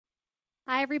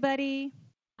Hi, everybody.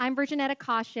 I'm Virginetta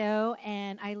Cascio,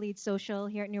 and I lead social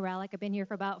here at New Relic. I've been here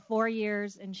for about 4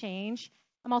 years and change.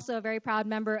 I'm also a very proud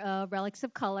member of Relics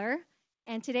of Color,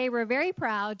 and today we're very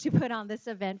proud to put on this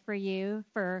event for you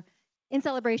in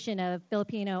celebration of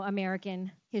Filipino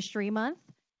American History Month.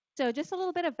 So, just a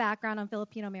little bit of background on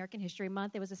Filipino American History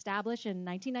Month. It was established in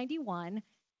 1991,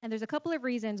 and there's a couple of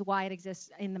reasons why it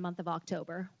exists in the month of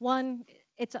October. One,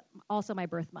 it's also my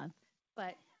birth month,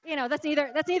 but that's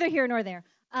neither here nor there.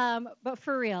 But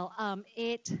for real,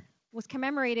 it was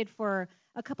commemorated for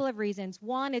a couple of reasons.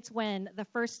 One, it's when the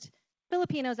first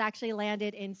Filipinos actually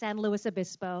landed in San Luis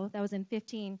Obispo. That was in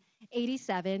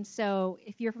 1587. So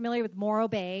if you're familiar with Morro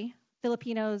Bay,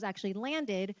 Filipinos actually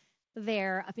landed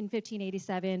there up in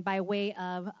 1587 by way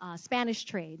of Spanish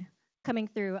trade coming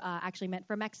through, actually meant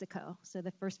for Mexico. So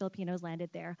the first Filipinos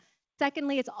landed there.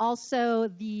 Secondly, it's also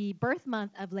the birth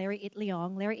month of Larry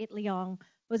Itliong. Larry Itliong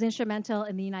was instrumental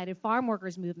in the United Farm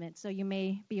Workers Movement. So you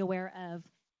may be aware of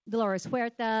Dolores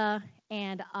Huerta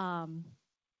and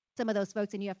some of those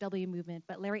folks in UFW movement.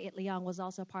 But Larry Itliong was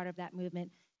also part of that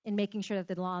movement in making sure that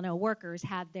the Delano workers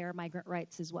had their migrant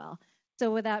rights as well.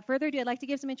 So without further ado, I'd like to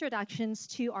give some introductions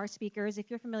to our speakers. If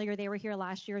you're familiar, they were here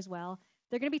last year as well.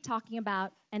 They're going to be talking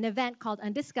about an event called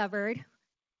Undiscovered.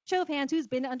 Show of hands, who's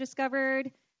been to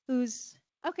Undiscovered?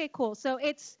 Okay, cool. So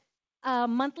it's a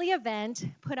monthly event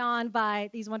put on by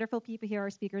these wonderful people here, our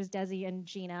speakers, Desi and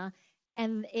Gina.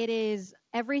 And it is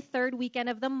every third weekend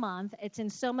of the month. It's in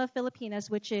SoMA Pilipinas,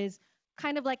 which is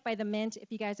kind of like by the Mint,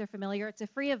 if you guys are familiar. It's a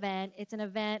free event. It's an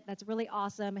event that's really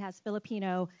awesome. It has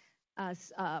Filipino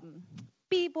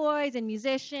b-boys and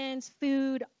musicians,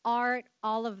 food, art,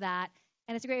 all of that.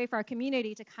 And it's a great way for our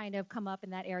community to kind of come up in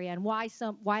that area and why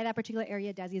that particular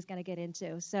area Desi is going to get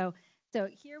into. So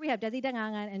here we have Desi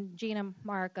Dangangan and Gina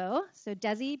Marco. So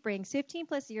Desi brings 15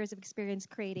 plus years of experience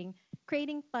creating,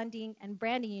 funding, and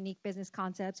branding unique business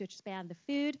concepts which span the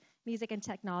food, music, and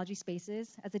technology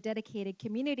spaces. As a dedicated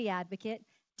community advocate,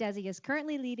 Desi is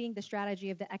currently leading the strategy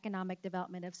of the economic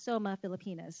development of SoMA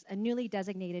Pilipinas, a newly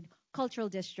designated cultural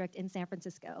district in San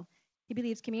Francisco. He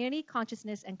believes community,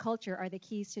 consciousness, and culture are the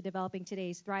keys to developing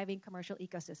today's thriving commercial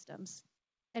ecosystems.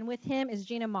 And with him is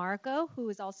Gina Marco, who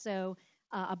is also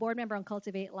a board member on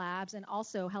Cultivate Labs and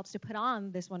also helps to put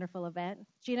on this wonderful event.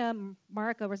 Gina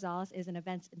Marco Rosales is an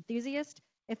events enthusiast,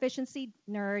 efficiency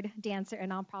nerd, dancer, and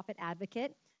nonprofit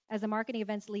advocate. As a marketing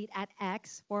events lead at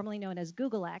X, formerly known as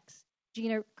Google X,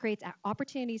 Gina creates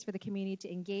opportunities for the community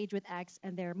to engage with X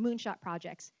and their moonshot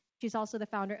projects. She's also the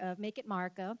founder of Make It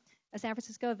Marco, a San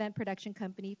Francisco event production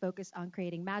company focused on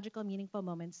creating magical, meaningful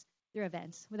moments through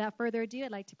events. Without further ado,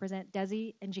 I'd like to present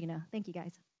Desi and Gina. Thank you,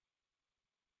 guys.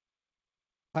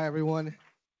 Hi, everyone.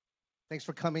 Thanks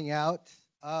for coming out.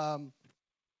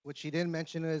 What she didn't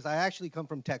mention is I actually come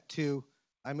from Tech 2.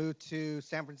 I moved to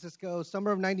San Francisco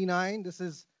summer of 99. This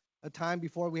is a time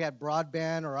before we had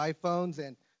broadband or iPhones.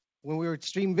 And when we were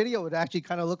streaming video, it actually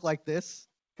kind of looked like this.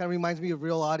 Kind of reminds me of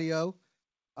Real Audio.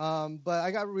 But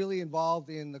I got really involved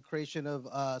in the creation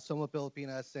of SoMA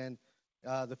Pilipinas and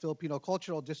the Filipino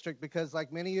Cultural District because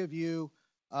like many of you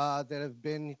that have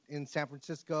been in San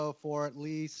Francisco for at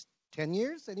least 10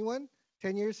 years, anyone?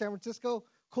 10 years, San Francisco?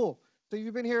 Cool. So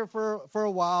you've been here for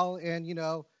a while, and,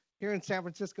 here in San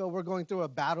Francisco, we're going through a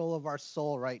battle of our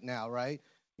soul right now, right?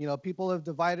 People have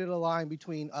divided a line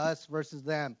between us versus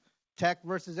them, tech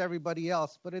versus everybody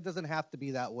else, but it doesn't have to be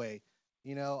that way.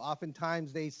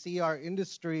 Oftentimes they see our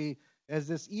industry as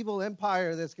this evil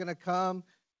empire that's going to come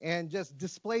and just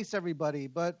displace everybody.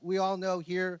 But we all know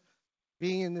here,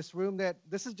 being in this room, that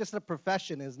this is just a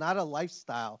profession, it's not a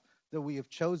lifestyle that we have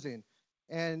chosen.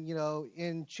 And,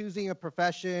 in choosing a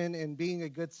profession and being a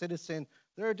good citizen,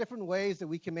 there are different ways that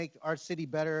we can make our city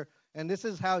better. And this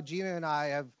is how Gina and I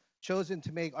have chosen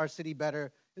to make our city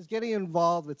better, is getting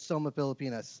involved with SoMA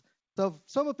Pilipinas. So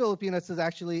SoMA Pilipinas is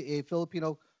actually a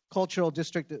Filipino cultural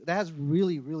district that has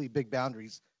really, really big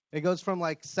boundaries. It goes from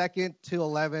like 2nd to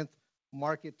 11th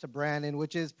Market to Brandon,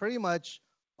 which is pretty much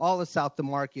all of South to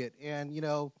Market. And,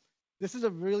 this is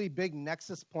a really big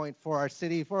nexus point for our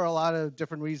city for a lot of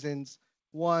different reasons.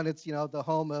 One, it's, the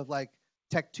home of like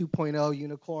Tech 2.0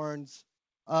 unicorns.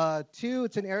 Two,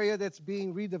 it's an area that's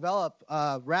being redeveloped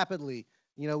rapidly.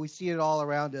 We see it all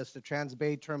around us, the Trans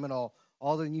Bay Terminal,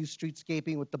 all the new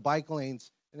streetscaping with the bike lanes.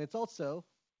 And it's also,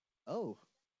 a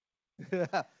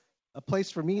place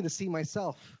for me to see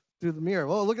myself through the mirror.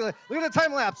 Whoa, look at the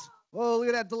time lapse. Whoa, look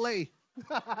at that delay.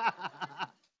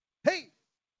 Hey!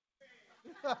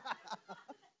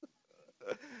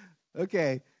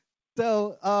 Okay,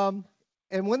 so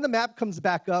and when the map comes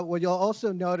back up, what you'll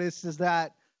also notice is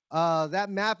that that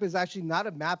map is actually not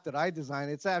a map that I designed.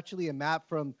 It's actually a map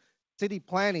from city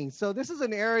planning. So this is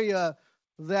an area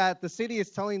that the city is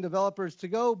telling developers to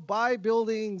go buy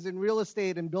buildings and real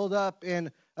estate and build up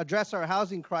and address our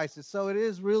housing crisis. So it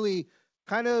is really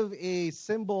kind of a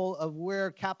symbol of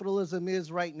where capitalism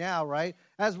is right now, right?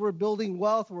 As we're building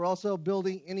wealth, we're also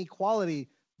building inequality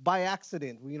by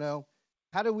accident.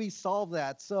 How do we solve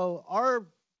that? So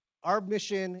our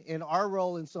mission and our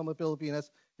role in SoMA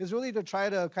Pilipinas is really to try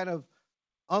to kind of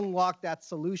unlock that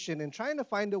solution and trying to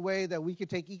find a way that we could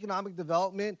take economic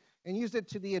development and use it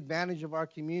to the advantage of our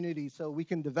community so we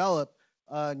can develop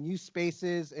new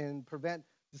spaces and prevent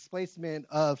displacement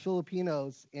of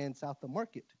Filipinos in South of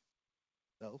Market.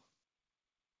 So,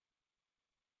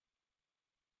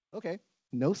 okay,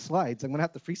 no slides. I'm going to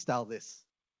have to freestyle this.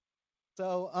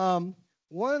 So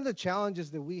one of the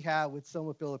challenges that we have with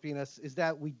SoMA Pilipinas is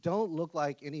that we don't look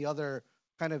like any other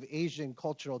kind of Asian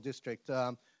cultural district.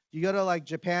 You go to like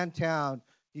Japantown,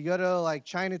 you go to like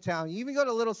Chinatown, you even go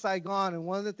to Little Saigon, and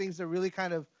one of the things that really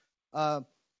kind of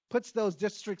puts those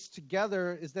districts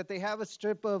together is that they have a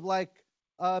strip of like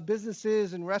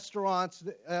businesses and restaurants,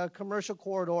 commercial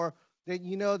corridor that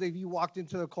that you walked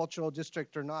into the cultural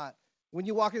district or not. When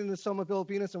you walk into SoMA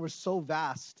Pilipinas, and we're so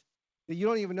vast that you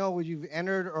don't even know where you've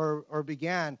entered or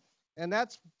began. And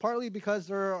that's partly because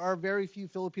there are very few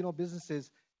Filipino businesses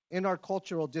in our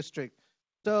cultural district.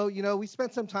 So, we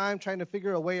spent some time trying to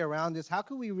figure a way around this. How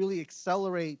can we really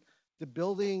accelerate the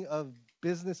building of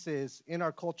businesses in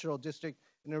our cultural district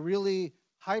in a really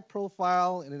high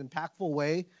profile and an impactful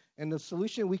way? And the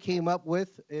solution we came up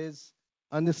with is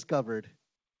Undiscovered.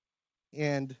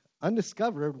 And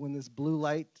Undiscovered, when this blue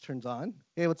light turns on.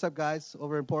 Hey, what's up, guys,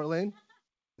 over in Portland?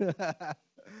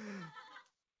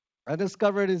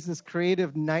 Undiscovered is this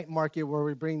creative night market where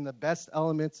we bring the best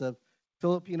elements of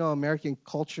Filipino American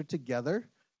culture together.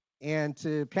 And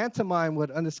to pantomime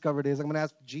what Undiscovered is, I'm going to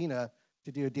ask Gina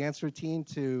to do a dance routine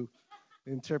to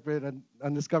interpret what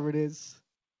Undiscovered is.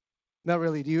 Not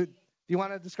really. Do you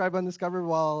want to describe Undiscovered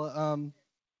while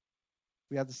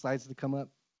we have the slides to come up?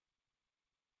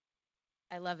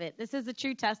 I love it. This is a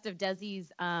true test of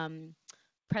Desi's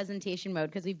presentation mode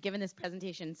because we've given this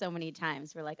presentation so many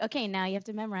times. We're like, okay, now you have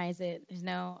to memorize it. There's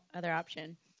no other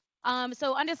option.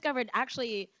 So Undiscovered,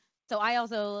 actually, so I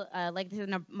also, like this is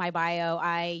in my bio,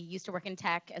 I used to work in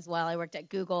tech as well. I worked at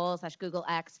Google/Google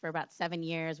X for about 7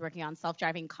 years, working on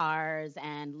self-driving cars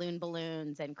and loon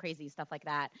balloons and crazy stuff like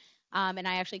that. And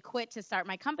I actually quit to start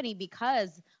my company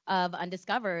because of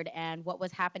Undiscovered and what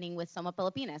was happening with SoMA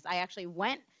Pilipinas. I actually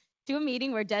went to a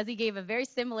meeting where Desi gave a very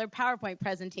similar PowerPoint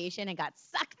presentation and got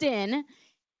sucked in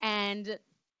and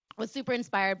was super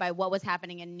inspired by what was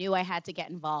happening and knew I had to get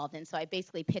involved. And so I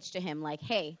basically pitched to him like,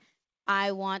 hey,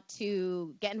 I want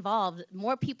to get involved.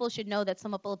 More people should know that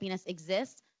SoMA Pilipinas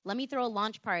exists. Let me throw a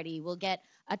launch party. We'll get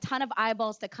a ton of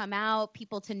eyeballs to come out,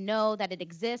 people to know that it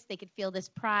exists. They could feel this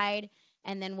pride,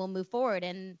 and then we'll move forward.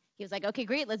 And he was like, okay,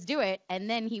 great, let's do it. And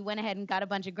then he went ahead and got a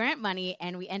bunch of grant money,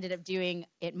 and we ended up doing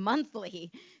it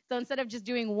monthly. So instead of just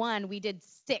doing one, we did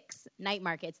 6 night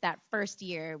markets that first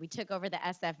year. We took over the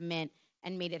SF Mint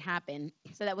and made it happen.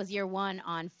 So that was year 1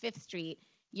 on 5th Street.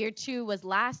 Year 2 was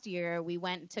last year. We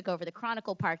went and took over the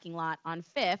Chronicle parking lot on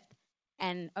 5th,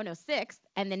 and 6th.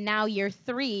 And then now year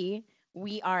 3,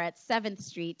 we are at 7th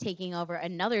Street taking over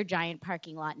another giant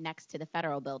parking lot next to the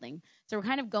Federal Building. So we're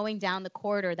kind of going down the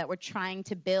corridor that we're trying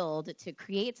to build to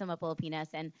create SoMA Pilipinas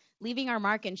and leaving our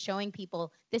mark and showing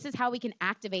people this is how we can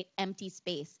activate empty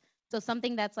space. So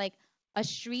something that's like a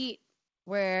street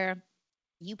where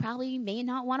you probably may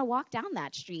not want to walk down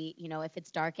that street, if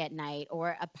it's dark at night,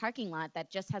 or a parking lot that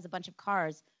just has a bunch of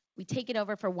cars. We take it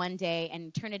over for one day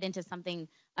and turn it into something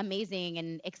amazing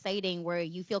and exciting where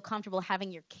you feel comfortable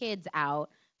having your kids out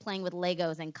playing with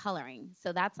Legos and coloring.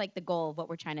 So that's like the goal of what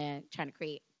we're trying to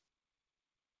create.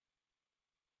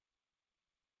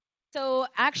 So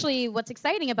actually what's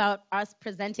exciting about us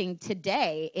presenting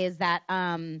today is that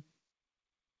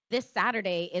this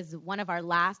Saturday is one of our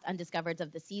last Undiscovereds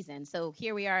of the season. So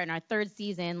here we are in our 3rd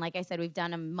season. Like I said, we've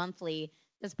done them monthly.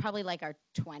 This is probably like our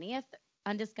 20th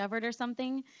Undiscovered or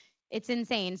something. It's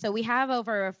insane. So we have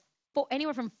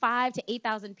anywhere from 5,000 to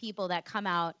 8,000 people that come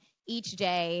out each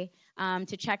day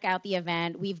to check out the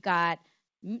event. We've got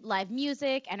live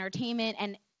music, entertainment,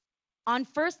 and on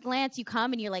first glance you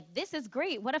come and you're like, this is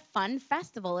great. What a fun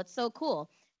festival. It's so cool.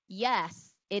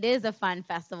 Yes, it is a fun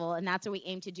festival, and that's what we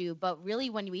aim to do. But really,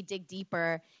 when we dig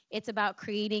deeper, it's about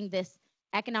creating this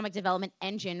economic development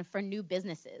engine for new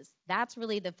businesses. That's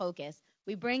really the focus.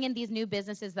 We bring in these new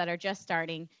businesses that are just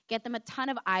starting, get them a ton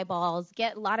of eyeballs,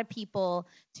 get a lot of people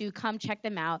to come check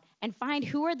them out, and find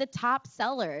who are the top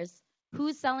sellers,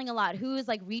 who's selling a lot, who is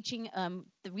like reaching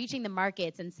the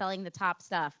markets and selling the top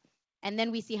stuff. and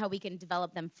then we see how we can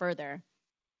develop them further.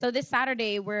 So this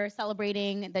Saturday, we're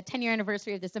celebrating the 10-year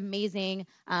anniversary of this amazing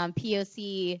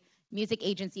POC music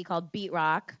agency called Beat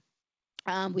Rock.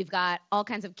 We've got all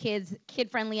kinds of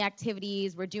kid-friendly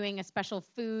activities. We're doing a special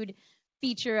food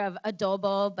feature of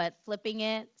adobo, but flipping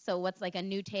it. So what's like a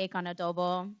new take on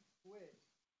adobo?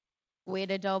 Squid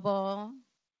adobo.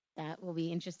 That will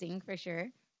be interesting for sure.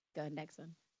 Go ahead, next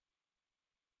one.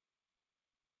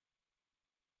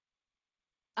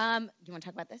 Do you want to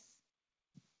talk about this?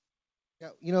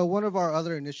 Yeah, one of our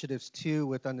other initiatives too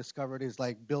with Undiscovered is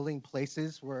like building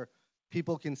places where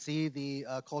people can see the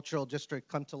cultural district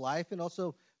come to life and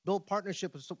also build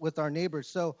partnerships with our neighbors.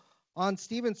 So on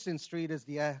Stevenson Street is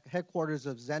the headquarters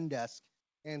of Zendesk.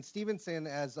 And Stevenson,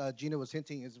 as Gina was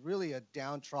hinting, is really a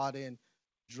downtrodden,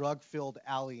 drug-filled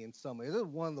alley in SoMA. It is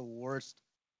one of the worst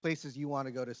places you want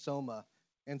to go to SoMA.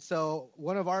 And so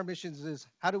one of our missions is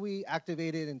how do we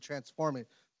activate it and transform it?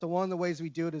 So one of the ways we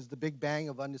do it is the Big Bang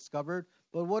of Undiscovered.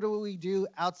 But what do we do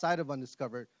outside of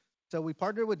Undiscovered? So we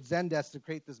partnered with Zendesk to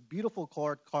create this beautiful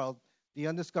court called the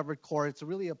Undiscovered Court. It's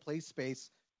really a play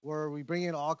space where we bring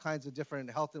in all kinds of different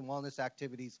health and wellness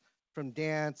activities, from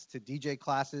dance to DJ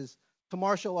classes to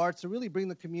martial arts, to really bring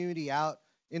the community out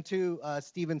into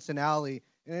Stevenson Alley.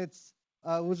 And it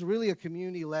was really a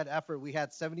community-led effort. We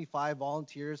had 75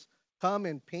 volunteers come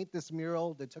and paint this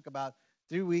mural that took about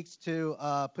 3 weeks to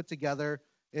put together.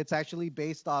 It's actually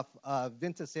based off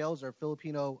Vinta sails, or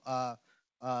Filipino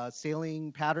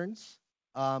sailing patterns.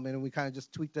 And we kind of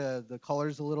just tweaked the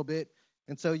colors a little bit.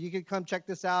 And so you can come check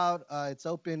this out. It's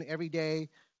open every day,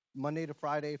 Monday to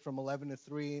Friday from 11 to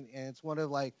 3. And it's one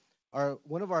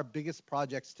of our biggest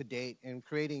projects to date in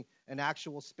creating an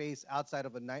actual space outside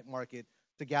of a night market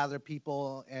to gather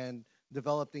people and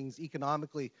develop things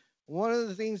economically. One of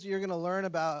the things you're going to learn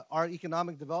about our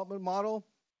economic development model,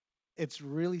 it's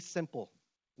really simple.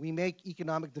 We make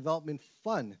economic development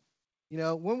fun.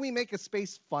 When we make a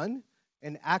space fun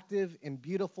and active and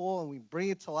beautiful and we bring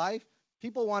it to life,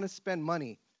 people want to spend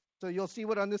money. So you'll see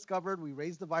what Undiscovered, we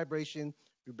raise the vibration,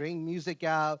 we bring music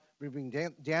out, we bring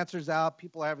dancers out,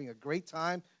 people are having a great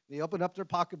time. They open up their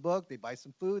pocketbook, they buy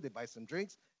some food, they buy some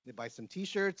drinks, they buy some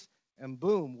t-shirts, and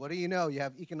boom, what do you know? You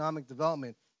have economic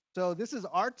development. So this is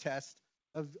our test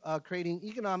of creating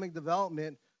economic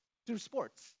development through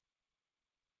sports.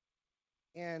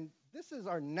 And this is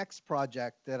our next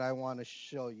project that I want to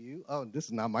show you. Oh, this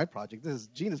is not my project. This is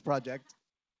Gina's project.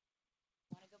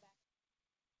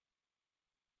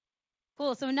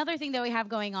 Cool. So another thing that we have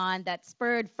going on that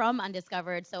spurred from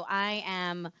Undiscovered. So I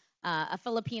am a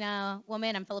Filipino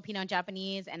woman. I'm Filipino and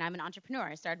Japanese, and I'm an entrepreneur.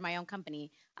 I started my own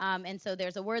company. And so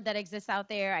there's a word that exists out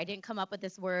there. I didn't come up with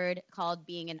this word called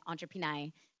being an entrepreneur,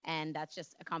 and that's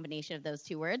just a combination of those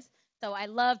two words. So I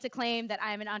love to claim that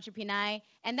I'm an entrepreneur,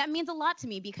 and that means a lot to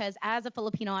me because as a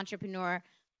Filipino entrepreneur,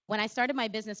 when I started my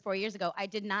business 4 years ago, I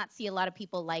did not see a lot of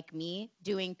people like me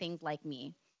doing things like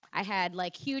me. I had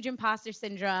like huge imposter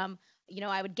syndrome.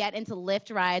 I would get into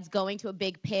Lyft rides going to a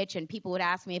big pitch, and people would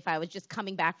ask me if I was just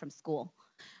coming back from school.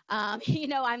 I'm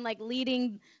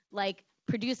like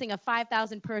producing a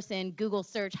 5,000 person Google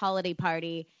search holiday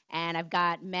party, and I've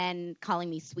got men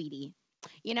calling me sweetie.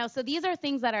 So these are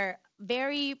things that are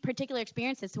very particular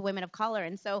experiences to women of color.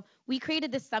 And so we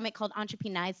created this summit called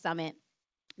Entrepreneurs Summit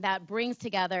that brings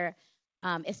together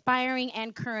aspiring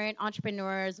and current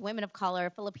entrepreneurs, women of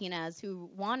color, Filipinas who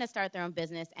want to start their own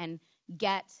business and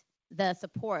get the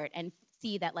support and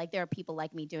see that like there are people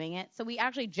like me doing it. So we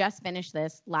actually just finished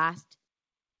this last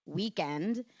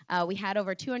weekend. We had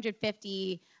over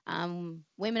 250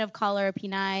 women of color,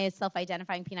 Pinays,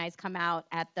 self-identifying Pinays come out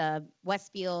at the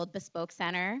Westfield Bespoke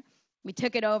Center. We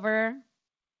took it over,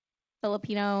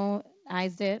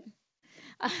 Filipinoized it.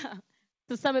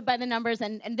 The summit by the numbers,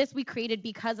 and this we created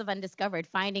because of Undiscovered,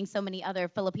 finding so many other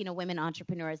Filipino women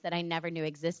entrepreneurs that I never knew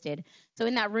existed. So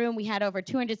in that room, we had over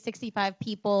 265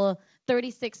 people,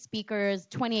 36 speakers,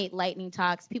 28 lightning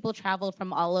talks. People traveled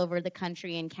from all over the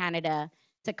country and Canada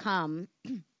to come.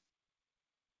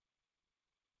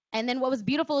 And then what was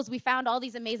beautiful is we found all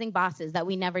these amazing bosses that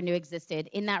we never knew existed.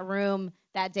 In that room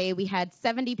that day, we had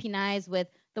 70 Pinays with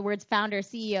the words founder,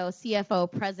 CEO, CFO,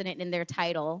 president in their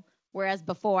title, whereas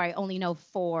before I only know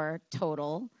 4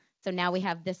 total. So now we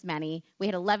have this many. We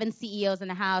had 11 CEOs in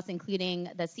the house, including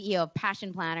the CEO of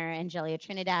Passion Planner, Angelia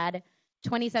Trinidad,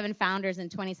 27 founders and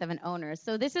 27 owners.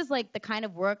 So this is like the kind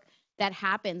of work that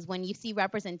happens when you see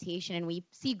representation and we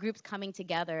see groups coming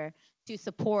together to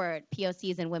support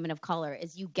POCs and women of color,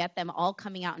 is you get them all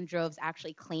coming out in droves,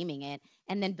 actually claiming it,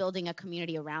 and then building a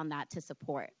community around that to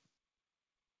support.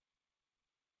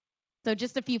 So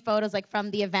just a few photos like from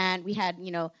the event. We had,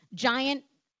 giant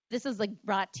this has like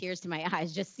brought tears to my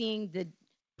eyes, just seeing the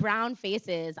brown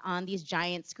faces on these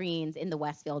giant screens in the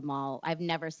Westfield Mall. I've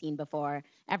never seen before.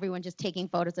 Everyone just taking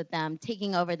photos of them,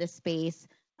 taking over this space,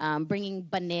 bringing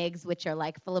banigs, which are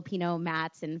like Filipino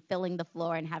mats, and filling the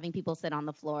floor and having people sit on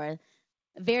the floor.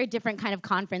 A very different kind of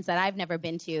conference that I've never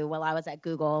been to while I was at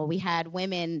Google. We had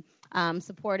women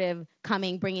supportive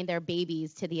coming, bringing their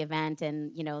babies to the event,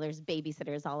 and there's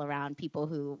babysitters all around, people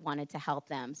who wanted to help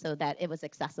them so that it was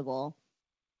accessible.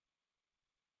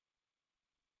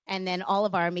 And then all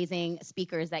of our amazing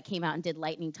speakers that came out and did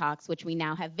lightning talks, which we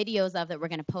now have videos of that we're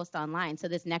going to post online. So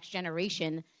this next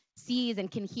generation sees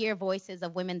and can hear voices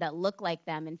of women that look like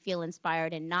them and feel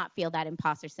inspired and not feel that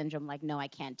imposter syndrome, like, no, I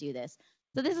can't do this.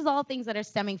 So this is all things that are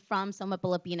stemming from SoMA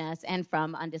Pilipinas and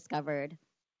from Undiscovered.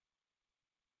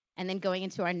 And then going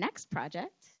into our next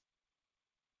project.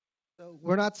 So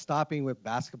we're not stopping with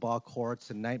basketball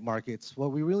courts and night markets.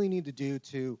 What we really need to do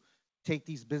to take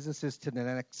these businesses to the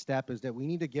next step is that we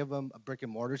need to give them a brick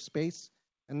and mortar space.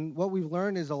 And what we've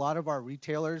learned is a lot of our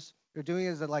retailers, they're doing it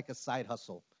as like a side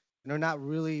hustle. And they're not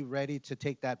really ready to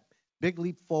take that big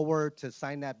leap forward to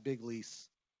sign that big lease.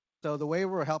 So the way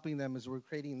we're helping them is we're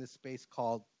creating this space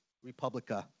called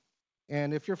Republica.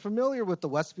 And if you're familiar with the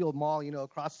Westfield Mall,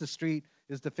 across the street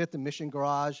is the 5th and Mission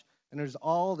Garage, and there's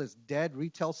all this dead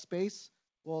retail space.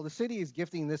 Well, the city is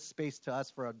gifting this space to us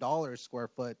for $1 a square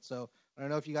foot. So I don't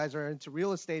know if you guys are into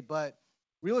real estate, but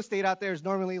real estate out there is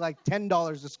normally like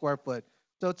 $10 a square foot.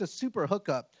 So it's a super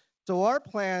hookup. So our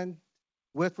plan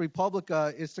with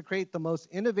Republica is to create the most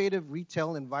innovative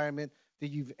retail environment that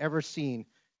you've ever seen.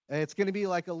 It's going to be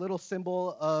like a little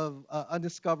symbol of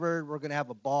Undiscovered. We're going to have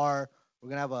a bar. We're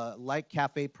going to have a light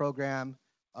cafe program.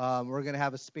 We're going to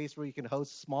have a space where you can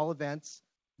host small events.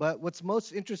 But what's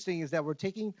most interesting is that we're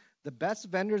taking the best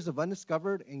vendors of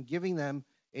Undiscovered and giving them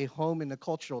a home in the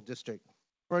cultural district.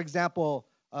 For example,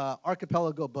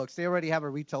 Archipelago Books, they already have a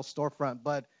retail storefront,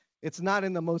 but it's not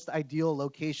in the most ideal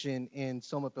location in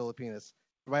SoMA Pilipinas,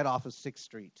 right off of 6th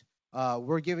Street.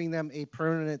 We're giving them a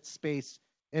permanent space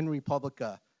in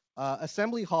Republica.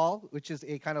 Assembly Hall, which is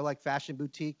a kind of like fashion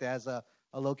boutique that has a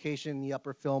location in the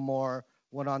Upper Fillmore,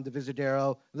 one on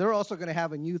Divisadero. They're also going to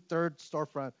have a new 3rd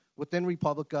storefront within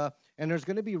Republica, and there's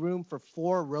going to be room for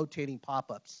 4 rotating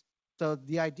pop-ups. So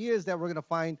the idea is that we're going to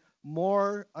find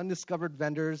more undiscovered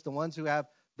vendors, the ones who have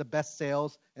the best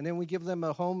sales, and then we give them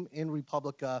a home in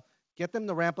Republica, get them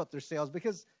to ramp up their sales,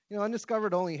 because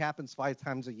Undiscovered only happens 5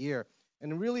 times a year.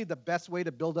 And really the best way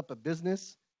to build up a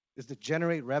business is to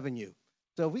generate revenue.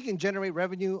 So if we can generate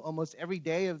revenue almost every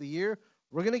day of the year,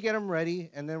 we're going to get them ready,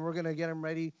 and then we're going to get them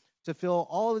ready to fill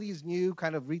all of these new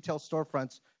kind of retail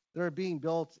storefronts that are being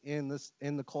built in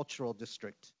the cultural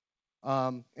district.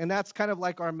 And that's kind of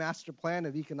like our master plan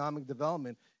of economic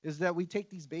development, is that we take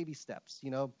these baby steps.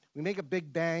 We make a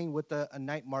big bang with a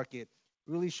night market,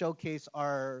 really showcase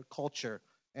our culture,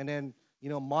 and then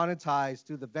monetize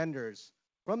through the vendors.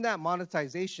 From that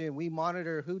monetization, we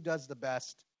monitor who does the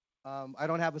best. I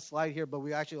don't have a slide here, but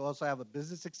we actually also have a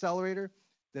business accelerator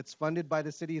that's funded by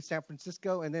the city of San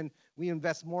Francisco, and then we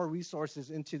invest more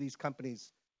resources into these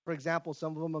companies. For example,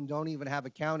 some of them don't even have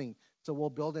accounting, so we'll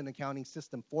build an accounting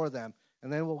system for them,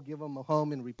 and then we'll give them a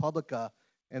home in Republica,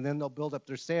 and then they'll build up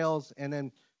their sales. And then,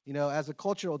 as a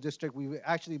cultural district, we've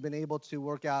actually been able to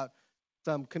work out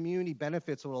some community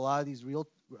benefits with a lot of these real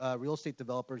estate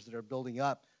developers that are building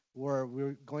up, where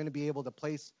we're going to be able to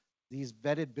place these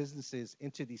vetted businesses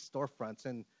into these storefronts.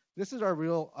 And this is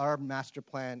our master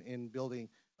plan in building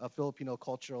a Filipino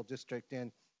cultural district.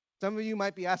 And some of you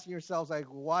might be asking yourselves, like,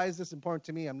 why is this important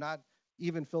to me? I'm not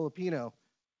even Filipino.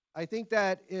 I think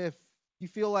that if you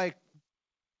feel like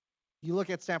you look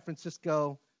at San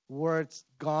Francisco, where it's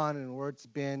gone and where it's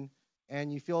been,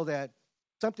 and you feel that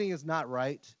something is not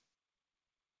right,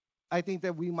 I think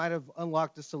that we might have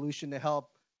unlocked a solution to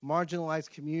help marginalized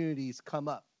communities come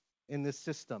up in this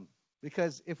system.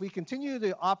 Because if we continue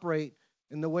to operate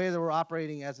in the way that we're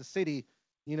operating as a city,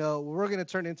 we're going to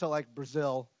turn into like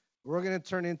Brazil. We're going to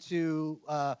turn into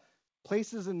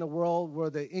places in the world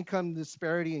where the income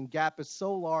disparity and gap is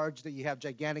so large that you have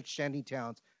gigantic shanty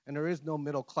towns and there is no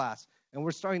middle class. And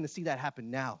we're starting to see that happen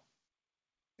now.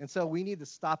 And so we need to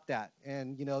stop that.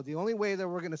 And, the only way that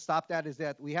we're going to stop that is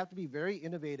that we have to be very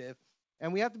innovative,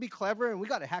 and we have to be clever, and we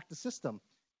got to hack the system.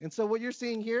 And so what you're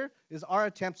seeing here is our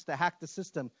attempts to hack the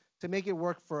system to make it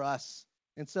work for us.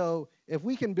 And so if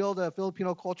we can build a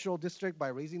Filipino cultural district by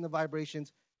raising the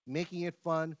vibrations, making it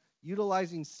fun,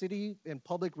 utilizing city and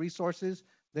public resources,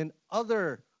 then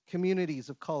other communities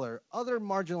of color, other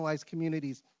marginalized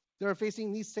communities that are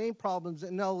facing these same problems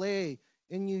in LA,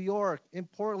 in New York, in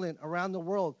Portland, around the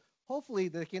world, hopefully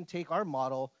they can take our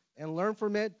model and learn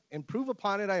from it, improve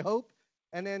upon it, I hope,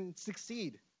 and then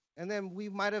succeed. And then we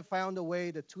might have found a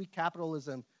way to tweak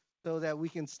capitalism so that we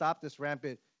can stop this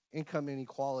rampant income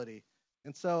inequality.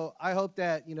 And so I hope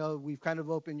that, we've kind of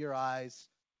opened your eyes,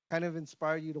 kind of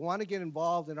inspired you to want to get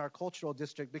involved in our cultural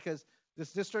district, because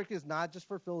this district is not just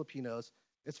for Filipinos,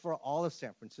 it's for all of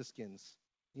San Franciscans.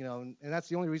 And that's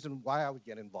the only reason why I would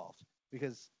get involved,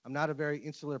 because I'm not a very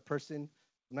insular person.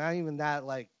 I'm not even that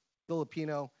like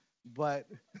Filipino, but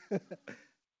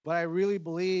but I really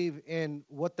believe in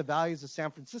what the values of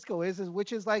San Francisco is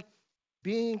which is like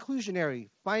being inclusionary,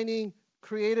 finding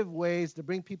creative ways to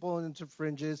bring people into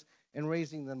fringes and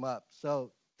raising them up.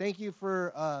 So thank you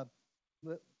for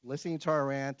listening to our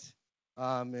rant.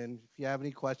 And if you have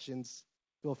any questions,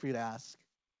 feel free to ask.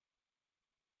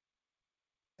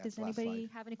 Does anybody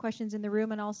have any questions in the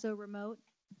room and also remote?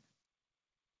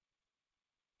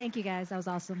 Thank you, guys. That was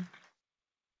awesome.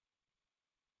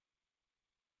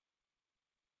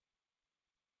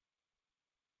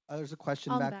 There's a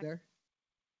question back there.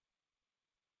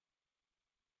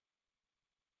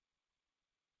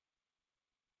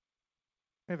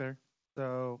 Hey there.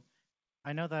 So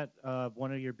I know that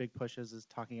one of your big pushes is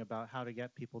talking about how to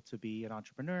get people to be an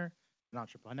entrepreneur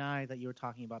that you were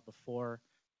talking about before.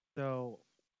 So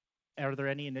are there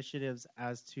any initiatives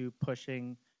as to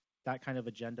pushing that kind of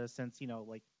agenda, since,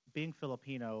 like being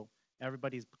Filipino,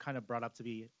 everybody's kind of brought up to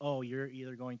be, oh, you're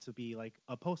either going to be like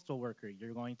a postal worker,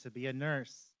 you're going to be a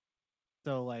nurse.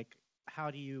 So like, how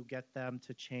do you get them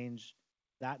to change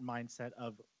that mindset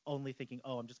of only thinking,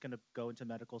 oh, I'm just going to go into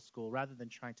medical school, rather than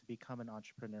trying to become an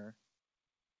entrepreneur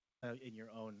in your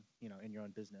own, in your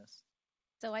own business?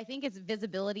 So I think it's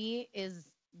visibility is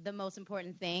the most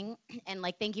important thing. And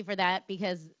like, thank you for that,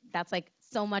 because that's like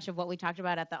so much of what we talked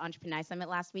about at the Entrepreneur Summit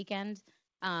last weekend.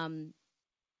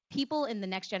 People in the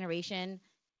next generation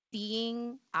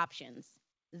seeing options.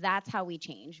 That's how we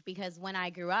change. Because when I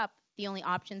grew up, the only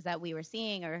options that we were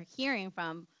seeing or hearing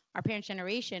from our parents'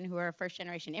 generation, who are first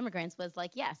generation immigrants, was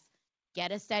like, yes,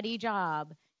 get a steady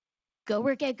job, go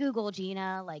work at Google,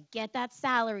 Gina, like get that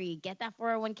salary, get that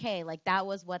 401k. Like that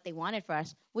was what they wanted for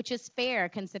us, which is fair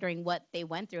considering what they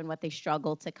went through and what they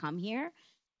struggled to come here.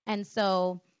 And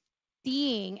so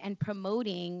seeing and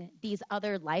promoting these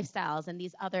other lifestyles and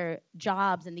these other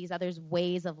jobs and these other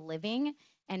ways of living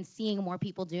and seeing more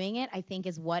people doing it, I think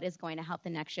is what is going to help the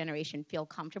next generation feel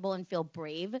comfortable and feel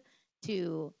brave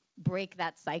to break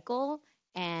that cycle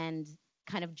and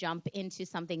kind of jump into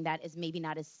something that is maybe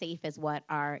not as safe as what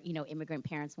our, immigrant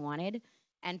parents wanted.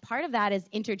 And part of that is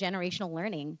intergenerational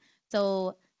learning.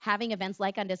 So having events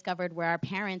like Undiscovered, where our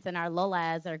parents and our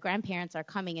lolas, our grandparents are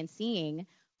coming and seeing,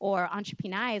 or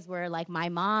entrepreneurs where like my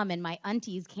mom and my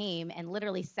aunties came and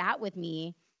literally sat with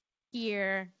me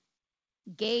here,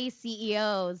 gay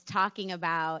CEOs talking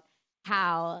about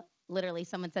how, literally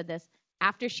someone said this,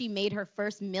 after she made her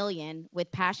first million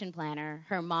with Passion Planner,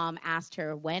 her mom asked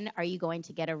her, when are you going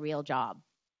to get a real job?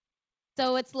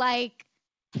 So it's like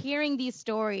hearing these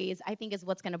stories, I think, is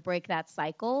what's going to break that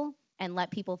cycle and let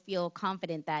people feel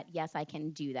confident that, yes, I can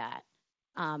do that.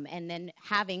 And then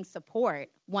having support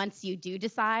once you do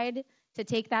decide to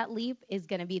take that leap is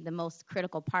going to be the most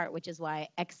critical part, which is why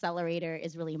Accelerator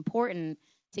is really important,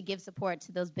 to give support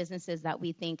to those businesses that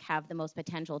we think have the most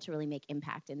potential to really make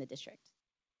impact in the district.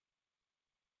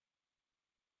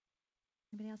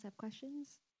 Anybody else have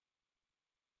questions?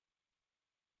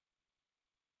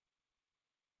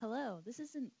 Hello, this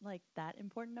isn't like that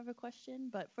important of a question,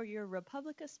 but for your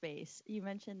Republica space, you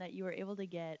mentioned that you were able to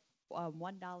get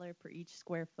 $1 per each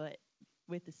square foot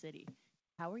with the city.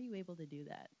 How were you able to do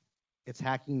that? It's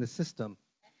hacking the system.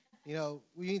 When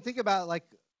you think about like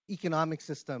economic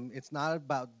system, it's not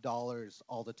about dollars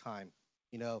all the time.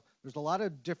 There's a lot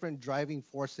of different driving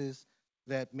forces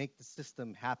that make the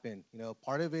system happen.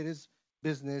 Part of it is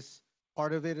business,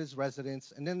 part of it is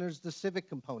residents, and then there's the civic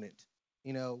component.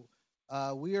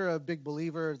 We are a big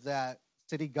believer that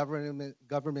city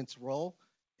government's role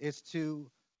is to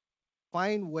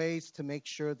find ways to make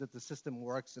sure that the system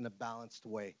works in a balanced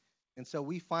way. And so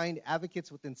we find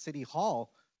advocates within City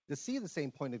Hall that see the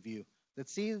same point of view, that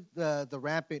see the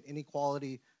rampant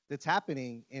inequality that's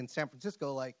happening in San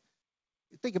Francisco. Like,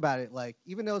 think about it, like,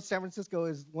 even though San Francisco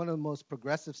is one of the most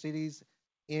progressive cities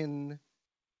in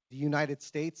the United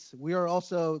States, we are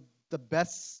also the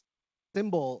best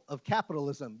symbol of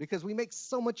capitalism because we make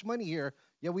so much money here,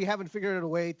 yet we haven't figured out a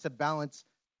way to balance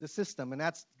the system, and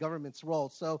that's government's role.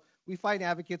 So we find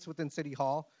advocates within City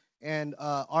Hall, and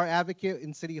our advocate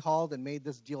in City Hall that made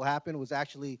this deal happen was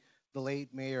actually the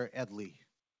late Mayor Ed Lee.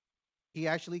 He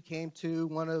actually came to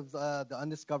one of the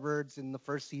Undiscovereds in the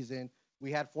first season.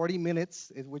 We had 40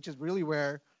 minutes, which is really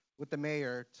rare, with the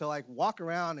mayor to like walk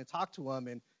around and talk to him,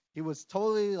 and he was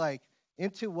totally like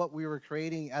into what we were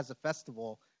creating as a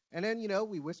festival. And then,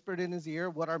 we whispered in his ear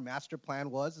what our master plan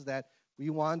was, is that we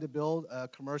wanted to build a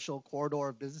commercial corridor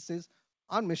of businesses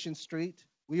on Mission Street.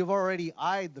 We have already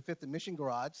eyed the Fifth and Mission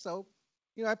Garage. So,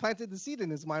 I planted the seed in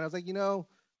his mind. I was like,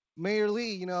 Mayor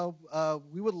Lee,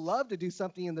 we would love to do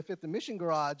something in the Fifth and Mission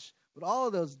Garage with all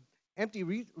of those empty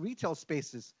retail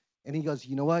spaces. And he goes,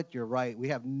 you know what? You're right. We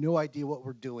have no idea what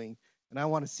we're doing, and I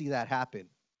want to see that happen.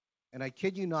 And I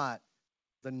kid you not,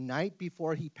 the night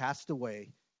before he passed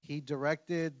away, he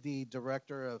directed the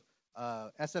director of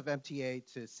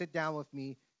SFMTA to sit down with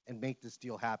me and make this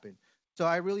deal happen. So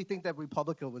I really think that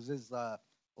Republica was his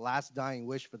last dying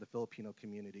wish for the Filipino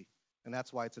community, and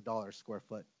that's why it's $1 a square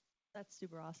foot. That's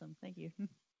super awesome. Thank you.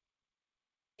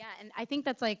 Yeah, and I think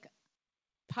that's like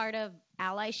part of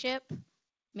allyship.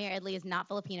 Mayor Ed Lee is not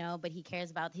Filipino, but he cares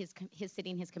about his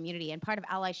city and his community. And part of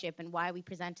allyship and why we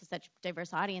present to such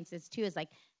diverse audiences too is like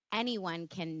anyone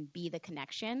can be the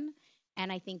connection. And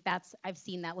I think I've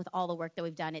seen that with all the work that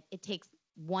we've done. It takes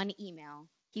one email.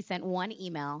 He sent one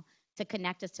email to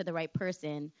connect us to the right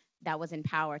person that was in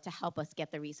power to help us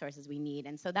get the resources we need.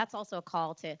 And so that's also a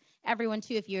call to everyone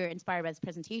too. If you're inspired by this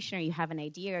presentation, or you have an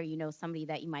idea, or you know somebody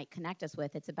that you might connect us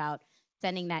with, it's about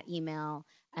sending that email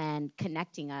and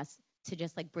connecting us to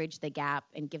just like bridge the gap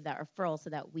and give that referral so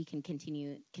that we can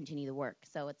continue the work.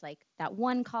 So it's like that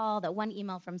one call, that one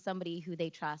email from somebody who they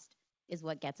trust is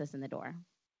what gets us in the door.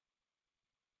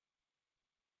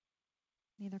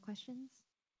 Any other questions?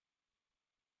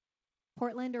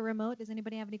 Portland or remote, does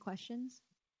anybody have any questions?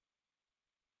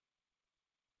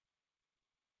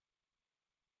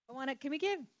 Can we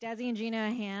give Desi and Gina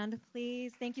a hand,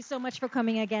 please? Thank you so much for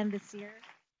coming again this year.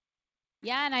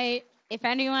 Yeah,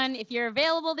 and if you're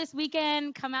available this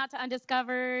weekend, come out to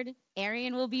Undiscovered.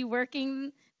 Arian will be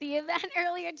working the event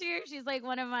earlier too. She's like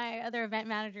one of my other event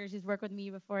managers. She's worked with me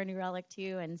before in New Relic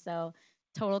too. And so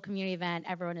total community event.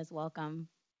 Everyone is welcome.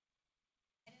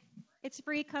 It's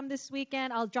free. Come this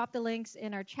weekend. I'll drop the links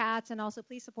in our chats, and also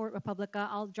please support Republica.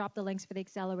 I'll drop the links for the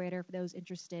accelerator for those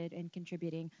interested in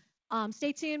contributing.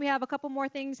 Stay tuned. We have a couple more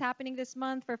things happening this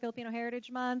month for Filipino Heritage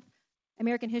Month,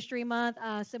 American History Month,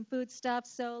 some food stuff.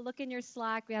 So look in your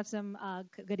Slack. We have some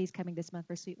goodies coming this month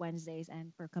for Sweet Wednesdays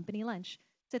and for company lunch.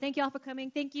 So thank you all for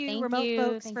coming. Thank you, remote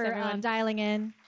folks, Thanks, for everyone. dialing in.